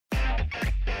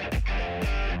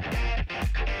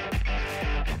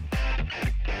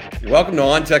Welcome to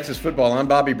On Texas Football. I'm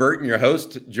Bobby Burton, your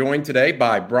host, joined today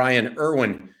by Brian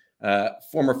Irwin,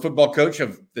 former football coach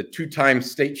of the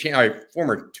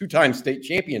former two-time state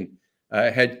champion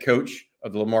head coach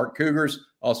of the Lamar Cougars,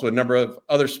 also a number of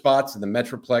other spots in the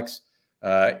Metroplex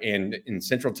and in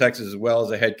Central Texas as well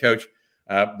as a head coach.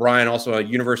 Brian, also a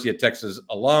University of Texas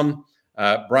alum.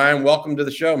 Brian, welcome to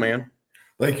the show, man.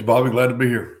 Thank you, Bobby. Glad to be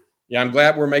here. Yeah, I'm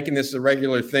glad we're making this a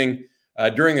regular thing.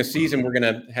 During the season, we're going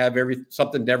to have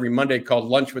something every Monday called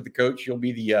Lunch with the Coach. You'll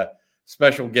be the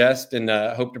special guest and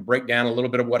hope to break down a little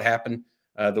bit of what happened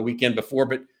the weekend before.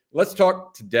 But let's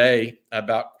talk today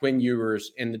about Quinn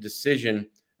Ewers and the decision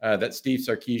that Steve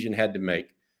Sarkisian had to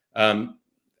make.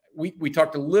 We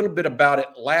talked a little bit about it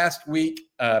last week,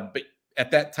 but at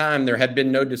that time, there had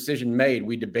been no decision made.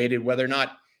 We debated whether or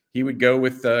not he would go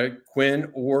with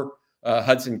Quinn or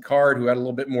Hudson Card, who had a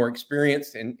little bit more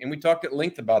experience. And we talked at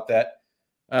length about that.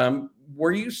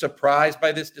 Were you surprised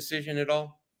by this decision at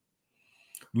all?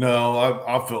 No,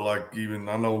 I felt like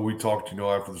I know we talked,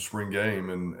 after the spring game,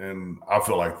 and I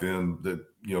felt like then that,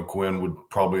 Quinn would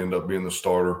probably end up being the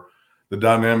starter. The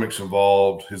dynamics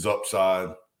involved, his upside,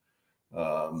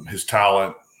 his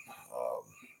talent,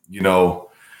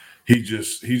 he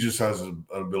just has an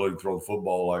ability to throw the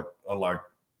football unlike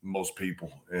most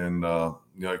people. And,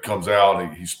 it comes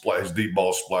out, his deep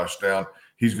ball splashed down.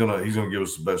 He's gonna give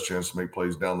us the best chance to make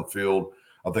plays down the field.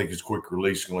 I think his quick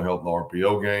release is going to help in the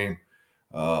RPO game.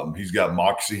 He's got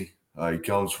moxie. He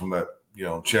comes from that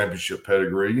championship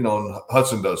pedigree. And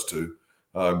Hudson does too.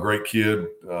 Great kid.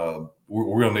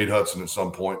 We're going to need Hudson at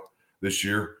some point this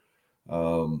year.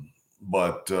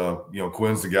 But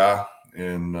Quinn's the guy,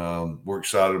 and we're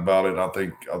excited about it. I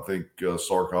think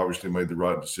Sark obviously made the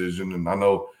right decision, and I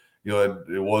know.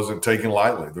 It wasn't taken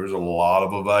lightly. There's a lot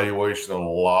of evaluation, a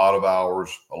lot of hours,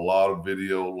 a lot of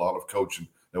video, a lot of coaching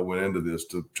that went into this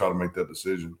to try to make that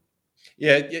decision.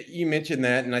 Yeah, you mentioned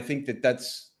that, and I think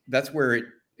that's where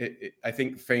I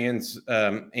think fans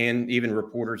and even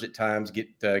reporters at times get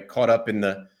caught up in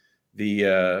the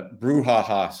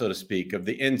brouhaha, so to speak, of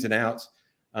the ins and outs.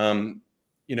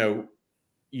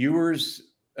 Ewers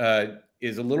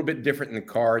is a little bit different in the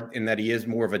Card in that he is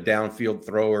more of a downfield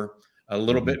thrower. A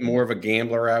little bit more of a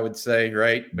gambler, I would say,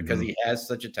 right? Because he has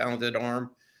such a talented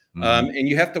arm. And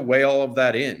you have to weigh all of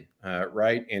that in,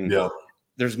 right? And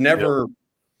there's never,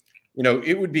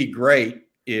 it would be great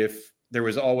if there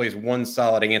was always one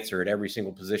solid answer at every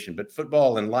single position. But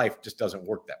football and life just doesn't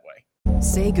work that way.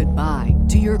 Say goodbye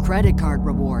to your credit card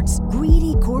rewards.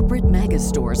 Greedy corporate mega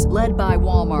stores, led by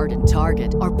Walmart and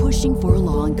Target, are pushing for a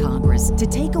law in Congress to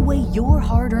take away your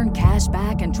hard-earned cash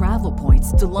back and travel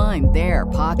points to line their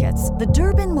pockets. The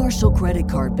Durbin-Marshall credit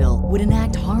card bill would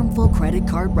enact harmful credit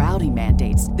card routing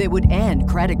mandates that would end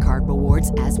credit card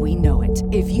rewards as we know it.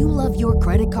 If you love your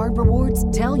credit card rewards,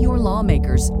 tell your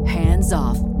lawmakers, hands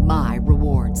off my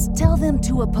rewards. Tell them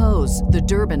to oppose the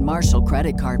Durbin-Marshall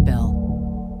credit card bill.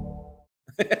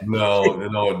 No,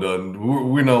 it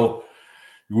doesn't. We know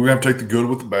we have to take the good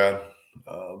with the bad.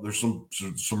 There's some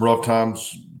rough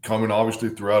times coming, obviously,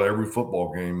 throughout every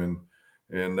football game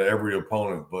and every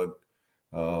opponent. But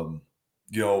I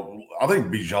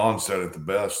think Bijan said it the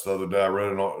best the other day. I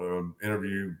read an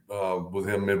interview with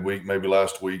him midweek, maybe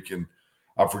last week, and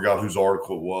I forgot whose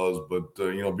article it was. But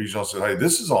Bijan said, "Hey,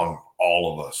 this is on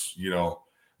all of us.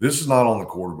 This is not on the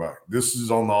quarterback. This is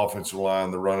on the offensive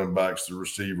line, the running backs, the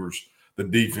receivers." The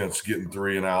defense getting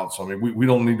 3 and outs. I mean, we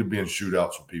don't need to be in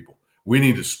shootouts with people. We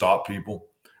need to stop people.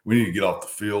 We need to get off the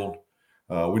field.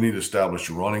 We need to establish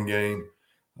a running game.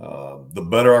 The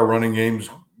better our running game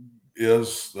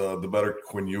is, the better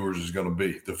Quinn Ewers is going to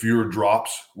be. The fewer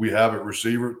drops we have at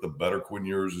receiver, the better Quinn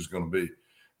Ewers is going to be.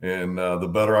 And the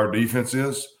better our defense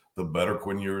is, the better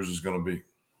Quinn Ewers is going to be.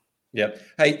 Yep.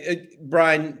 Hey,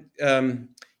 Brian,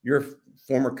 you're a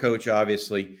former coach,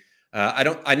 obviously.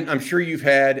 I'm sure you've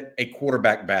had a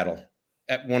quarterback battle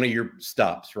at one of your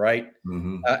stops, right?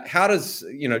 Mm-hmm. How does,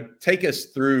 take us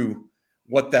through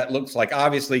what that looks like?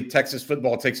 Obviously, Texas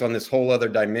football takes on this whole other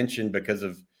dimension because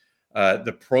of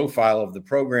the profile of the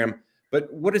program. But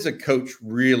what is a coach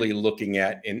really looking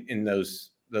at in those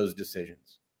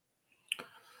decisions?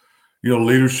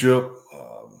 Leadership,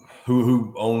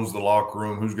 who owns the locker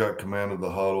room, who's got command of the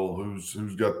huddle, who's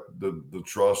got the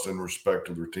trust and respect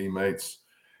of their teammates.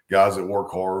 Guys that work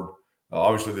hard.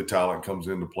 Obviously, the talent comes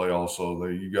into play also.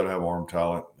 You got to have arm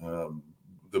talent,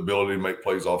 the ability to make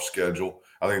plays off schedule.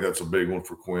 I think that's a big one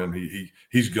for Quinn.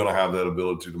 He's going to have that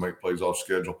ability to make plays off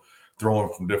schedule,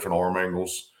 throwing from different arm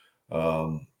angles.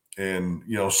 So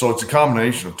it's a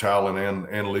combination of talent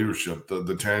and leadership,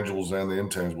 the tangibles and the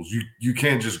intangibles. You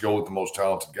can't just go with the most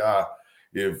talented guy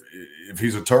if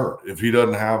he's a turd, if he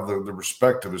doesn't have the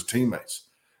respect of his teammates,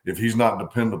 if he's not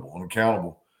dependable and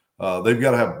accountable, they've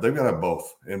got to have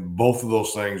both, and both of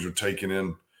those things are taken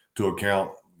into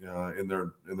account in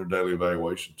their daily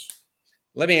evaluations.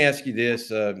 Let me ask you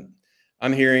this.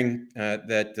 I'm hearing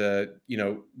that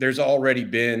there's already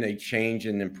been a change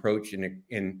in approach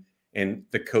in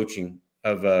the coaching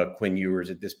of Quinn Ewers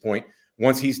at this point.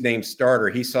 Once he's named starter,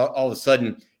 he saw all of a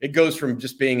sudden it goes from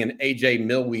just being an AJ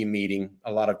Milwee meeting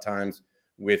a lot of times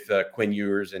with Quinn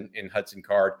Ewers and Hudson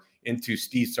Card into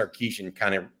Steve Sarkisian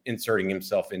kind of inserting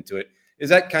himself into it. Is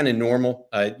that kind of normal?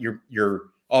 Your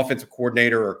offensive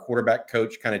coordinator or quarterback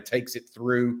coach kind of takes it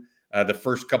through the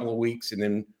first couple of weeks, and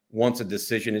then once a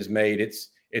decision is made,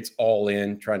 it's all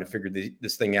in trying to figure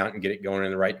this thing out and get it going in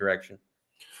the right direction.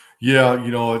 Yeah,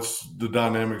 it's the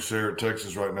dynamics there at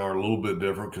Texas right now are a little bit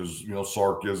different because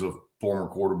Sark is a former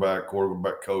quarterback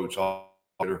coach,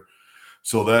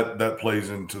 so that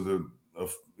plays into the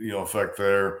effect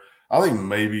there. I think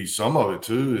maybe some of it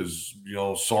too is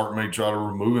Sark may try to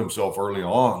remove himself early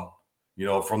on,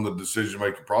 from the decision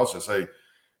making process. Hey,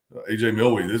 AJ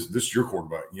Milwee, this is your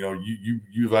quarterback. You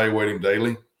evaluate him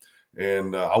daily,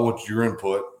 and I want your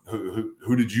input.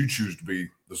 Who did you choose to be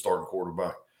the starting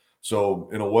quarterback? So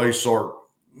in a way, Sark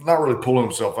not really pulling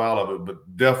himself out of it,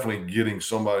 but definitely getting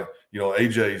somebody,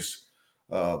 AJ's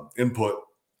input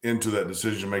into that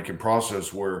decision-making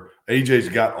process where AJ's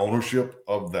got ownership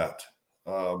of that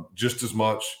just as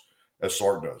much as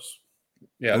Sark does.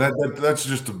 Yeah. And that's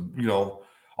just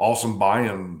awesome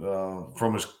buy-in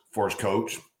for his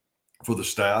coach, for the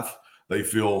staff. They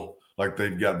feel like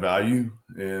they've got value,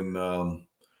 and that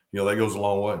goes a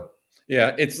long way.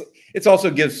 Yeah, it's also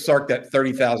gives Sark that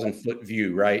 30,000-foot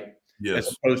view, right? Yes.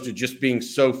 As opposed to just being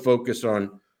so focused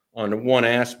on one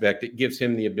aspect, it gives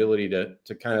him the ability to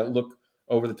kind of look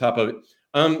over the top of it.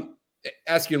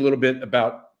 Ask you a little bit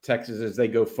about Texas as they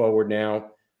go forward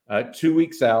now. 2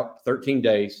 weeks out, 13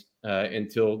 days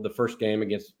until the first game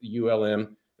against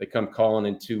ULM. They come calling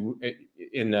in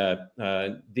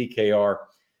DKR.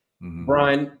 Mm-hmm.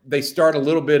 Brian, they start a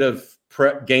little bit of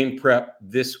game prep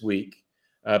this week.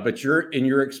 But in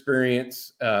your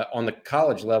experience on the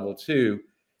college level too,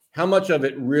 how much of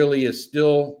it really is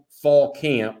still fall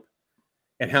camp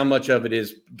and how much of it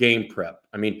is game prep?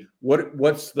 I mean,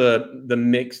 what's the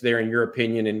mix there in your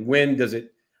opinion, and when does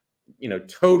it,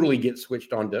 totally get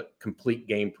switched on to complete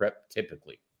game prep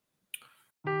typically?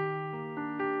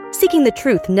 Seeking the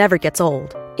truth never gets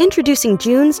old. Introducing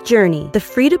June's Journey, the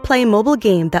free-to-play mobile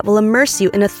game that will immerse you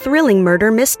in a thrilling murder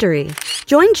mystery.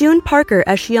 Join June Parker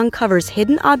as she uncovers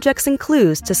hidden objects and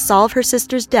clues to solve her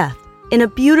sister's death in a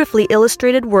beautifully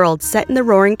illustrated world set in the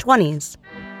Roaring '20s.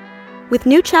 With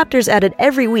new chapters added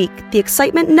every week, the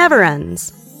excitement never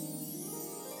ends.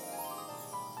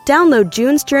 Download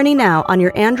June's Journey now on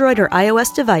your Android or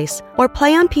iOS device, or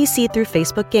play on PC through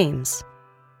Facebook Games.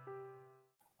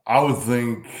 I would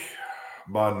think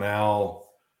by now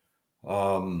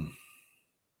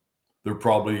they're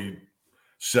probably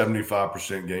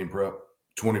 75% game prep,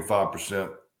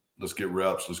 25% let's get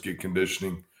reps, let's get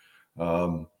conditioning.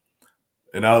 And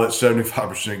out of that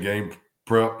 75% game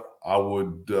prep, I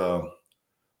would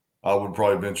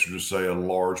probably venture to say a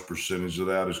large percentage of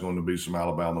that is going to be some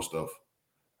Alabama stuff.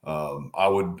 I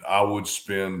would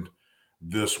spend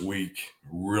this week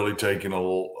really taking a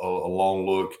long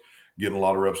look, getting a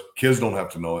lot of reps. Kids don't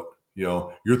have to know it.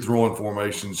 You're throwing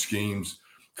formation schemes,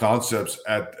 concepts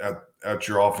at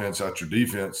your offense, at your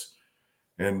defense,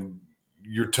 and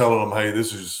you're telling them, hey,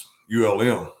 this is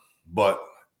ULM, but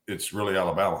it's really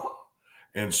Alabama.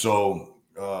 And so,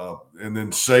 and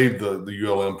then save the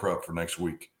ULM prep for next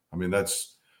week. I mean,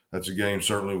 that's a game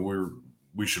certainly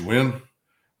we should win.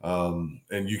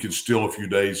 And you can steal a few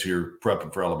days here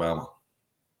prepping for Alabama.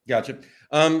 Gotcha.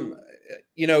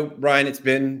 Brian, it's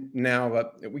been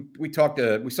now, we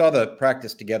saw the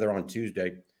practice together on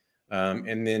Tuesday.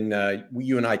 And then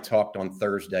you and I talked on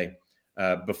Thursday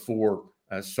before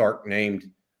Sark named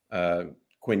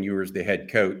Quinn Ewers the head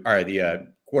coach, or the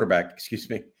quarterback, excuse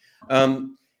me. Now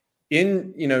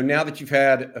that you've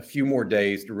had a few more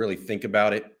days to really think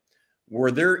about it,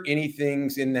 were there any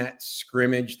things in that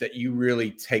scrimmage that you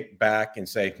really take back and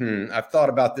say, I've thought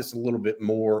about this a little bit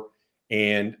more,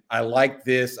 and I like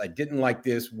this, I didn't like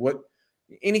this?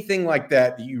 Anything like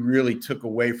that you really took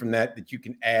away from that you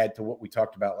can add to what we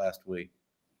talked about last week?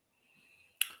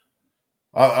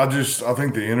 I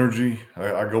think the energy,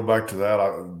 I go back to that.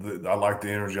 I like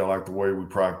the energy. I like the way we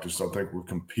practice. I think we're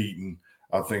competing.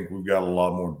 I think we've got a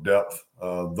lot more depth.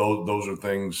 Those are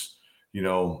things,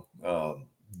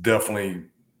 definitely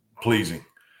pleasing.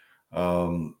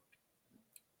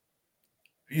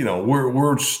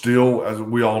 we're still, as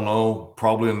we all know,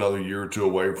 probably another year or two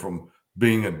away from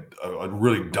being a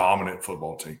really dominant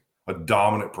football team, a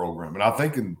dominant program. And I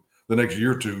think in the next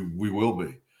year or two, we will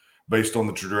be, based on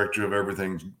the trajectory of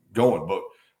everything's going. But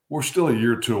we're still a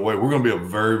year or two away. We're going to be a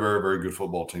very, very, very good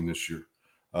football team this year.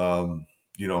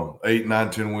 8, 9,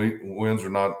 10 wins are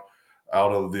not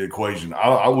out of the equation.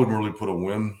 I wouldn't really put a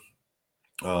win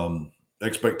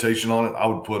expectation on it. I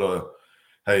would put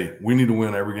hey, we need to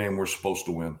win every game we're supposed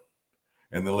to win.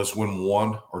 And then let's win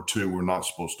 1 or 2 we're not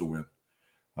supposed to win.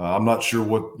 I'm not sure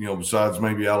what, besides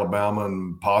maybe Alabama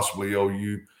and possibly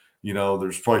OU,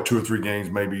 there's probably 2 or 3 games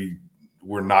maybe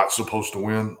we're not supposed to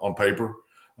win on paper.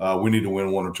 We need to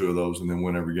win 1 or 2 of those and then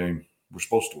win every game we're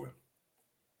supposed to win.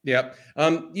 Yep.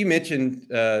 You mentioned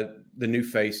the new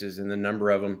faces and the number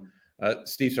of them.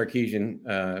 Steve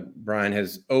Sarkisian, Brian,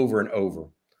 has over and over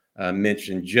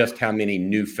mentioned just how many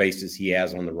new faces he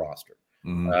has on the roster.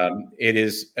 Mm-hmm. It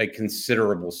is a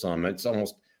considerable sum. It's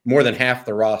almost more than half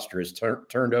the roster is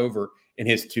turned over in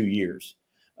his 2 years.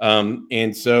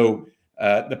 And so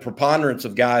the preponderance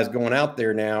of guys going out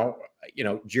there now,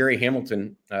 Jerry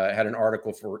Hamilton had an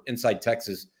article for Inside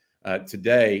Texas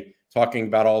today talking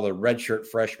about all the redshirt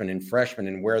freshmen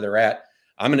and where they're at.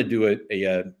 I'm going to do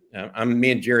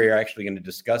me and Jerry are actually going to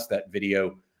discuss that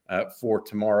video for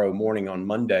tomorrow morning on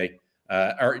Monday,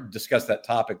 or discuss that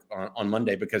topic on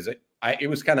Monday, because it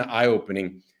was kind of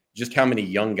eye-opening just how many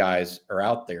young guys are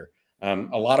out there.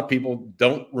 A lot of people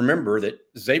don't remember that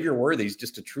Xavier Worthy is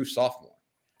just a true sophomore.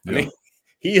 Yeah. I mean,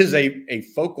 he is a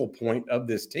focal point of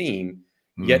this team,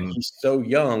 yet he's so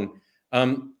young.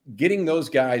 Getting those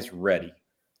guys ready.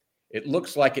 It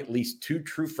looks like at least 2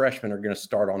 true freshmen are going to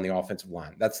start on the offensive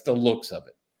line. That's the looks of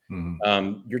it.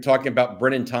 Mm-hmm. You're talking about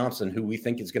Brennan Thompson, who we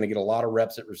think is going to get a lot of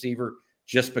reps at receiver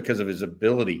just because of his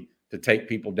ability to take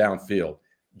people downfield.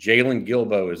 Jalen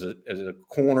Gilbo is a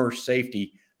corner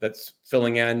safety that's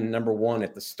filling in number 1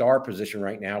 at the star position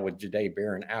right now with Jahdae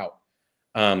Barron out.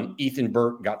 Ethan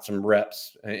Burke got some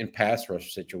reps in pass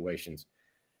rush situations.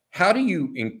 How do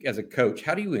you, as a coach,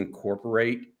 how do you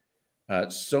incorporate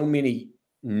so many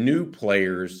new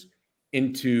players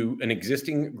into an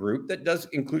existing group that does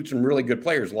include some really good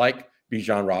players like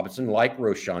Bijan Robinson, like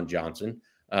Roschon Johnson,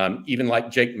 even like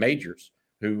Jake Majors,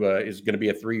 who is going to be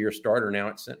a 3-year starter now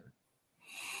at center?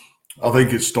 I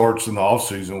think it starts in the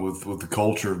offseason with the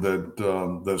culture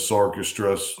that Sark has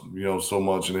stressed, so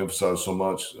much and emphasized so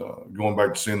much. Going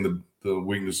back to seeing the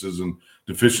weaknesses and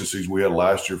deficiencies we had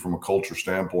last year from a culture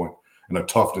standpoint and a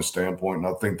toughness standpoint, and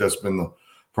I think that's been the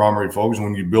primary focus.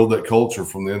 When you build that culture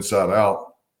from the inside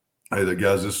out, hey, the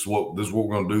guys, this is what we're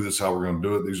going to do. This is how we're going to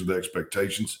do it. These are the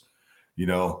expectations.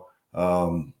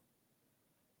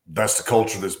 That's the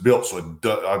culture that's built. So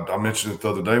I mentioned it the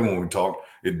other day when we talked.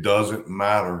 It doesn't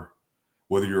matter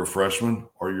whether you're a freshman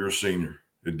or you're a senior.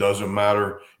 It doesn't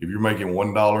matter if you're making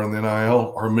 $1 in the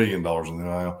NIL or $1 million in the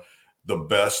NIL. The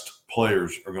best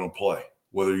players are going to play,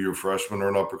 whether you're a freshman or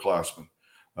an upperclassman.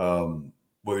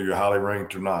 Whether you're highly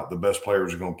ranked or not, the best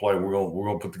players are going to play. We're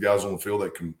going to put the guys on the field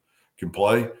that can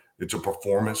play. It's a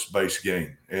performance-based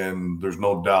game, and there's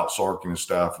no doubt Sark and his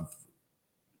staff have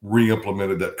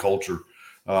re-implemented that culture.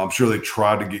 I'm sure they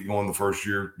tried to get going the first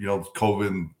year. COVID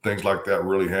and things like that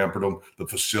really hampered them. The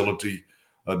facility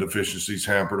deficiencies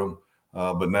hampered them,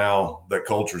 but now that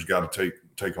culture's got to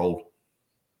take hold.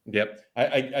 Yep,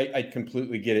 I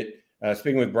completely get it.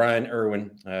 Speaking with Brian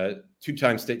Irwin,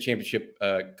 2-time state championship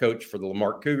coach for the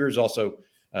Lamarck Cougars, also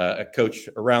a coach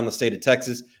around the state of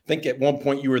Texas. I think at one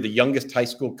point you were the youngest high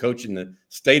school coach in the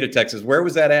state of Texas. Where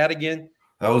was that at again?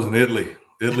 That was in Italy,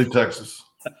 Texas.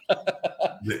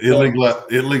 The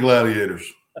Italy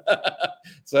Gladiators.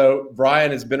 So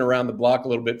Brian has been around the block a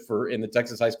little bit in the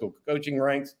Texas high school coaching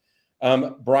ranks.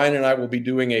 Brian and I will be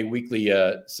doing a weekly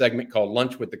segment called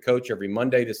Lunch with the Coach every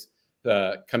Monday this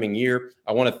coming year.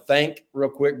 I want to thank real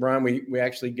quick, Brian. We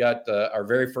actually got our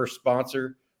very first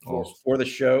sponsor for the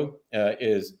show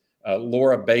is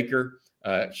Laura Baker.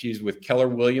 She's with Keller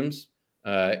Williams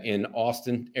in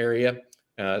Austin area.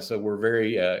 So we're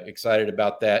very excited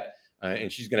about that.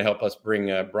 And she's going to help us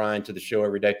bring Brian to the show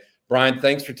every day. Brian,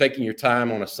 thanks for taking your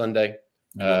time on a Sunday.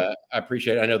 I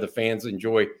appreciate it. I know the fans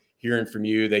enjoy hearing from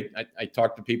you. I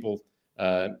talk to people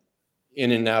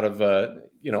in and out of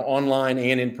online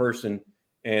and in person,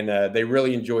 and they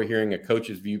really enjoy hearing a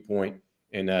coach's viewpoint.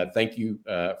 And thank you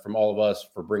from all of us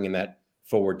for bringing that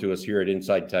forward to us here at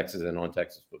Inside Texas and on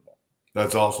Texas Football.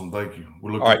 That's awesome. Thank you.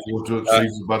 We're looking forward to it.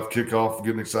 Season's about to kick off.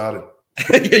 Getting excited.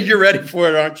 You're ready for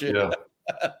it, aren't you? Yeah.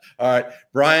 All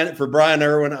right. For Brian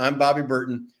Irwin, I'm Bobby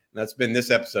Burton. And that's been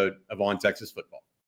this episode of On Texas Football.